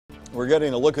We're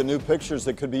getting a look at new pictures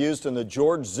that could be used in the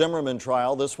George Zimmerman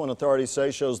trial. This one, authorities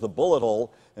say, shows the bullet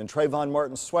hole in Trayvon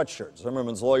Martin's sweatshirt.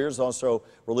 Zimmerman's lawyers also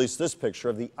released this picture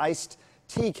of the iced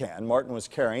tea can Martin was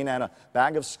carrying and a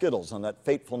bag of Skittles on that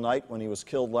fateful night when he was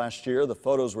killed last year. The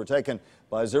photos were taken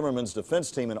by Zimmerman's defense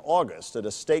team in August at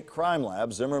a state crime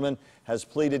lab. Zimmerman has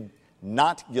pleaded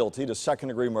not guilty to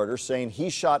second-degree murder, saying he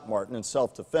shot Martin in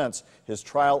self-defense. His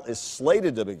trial is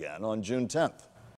slated to begin on June 10th.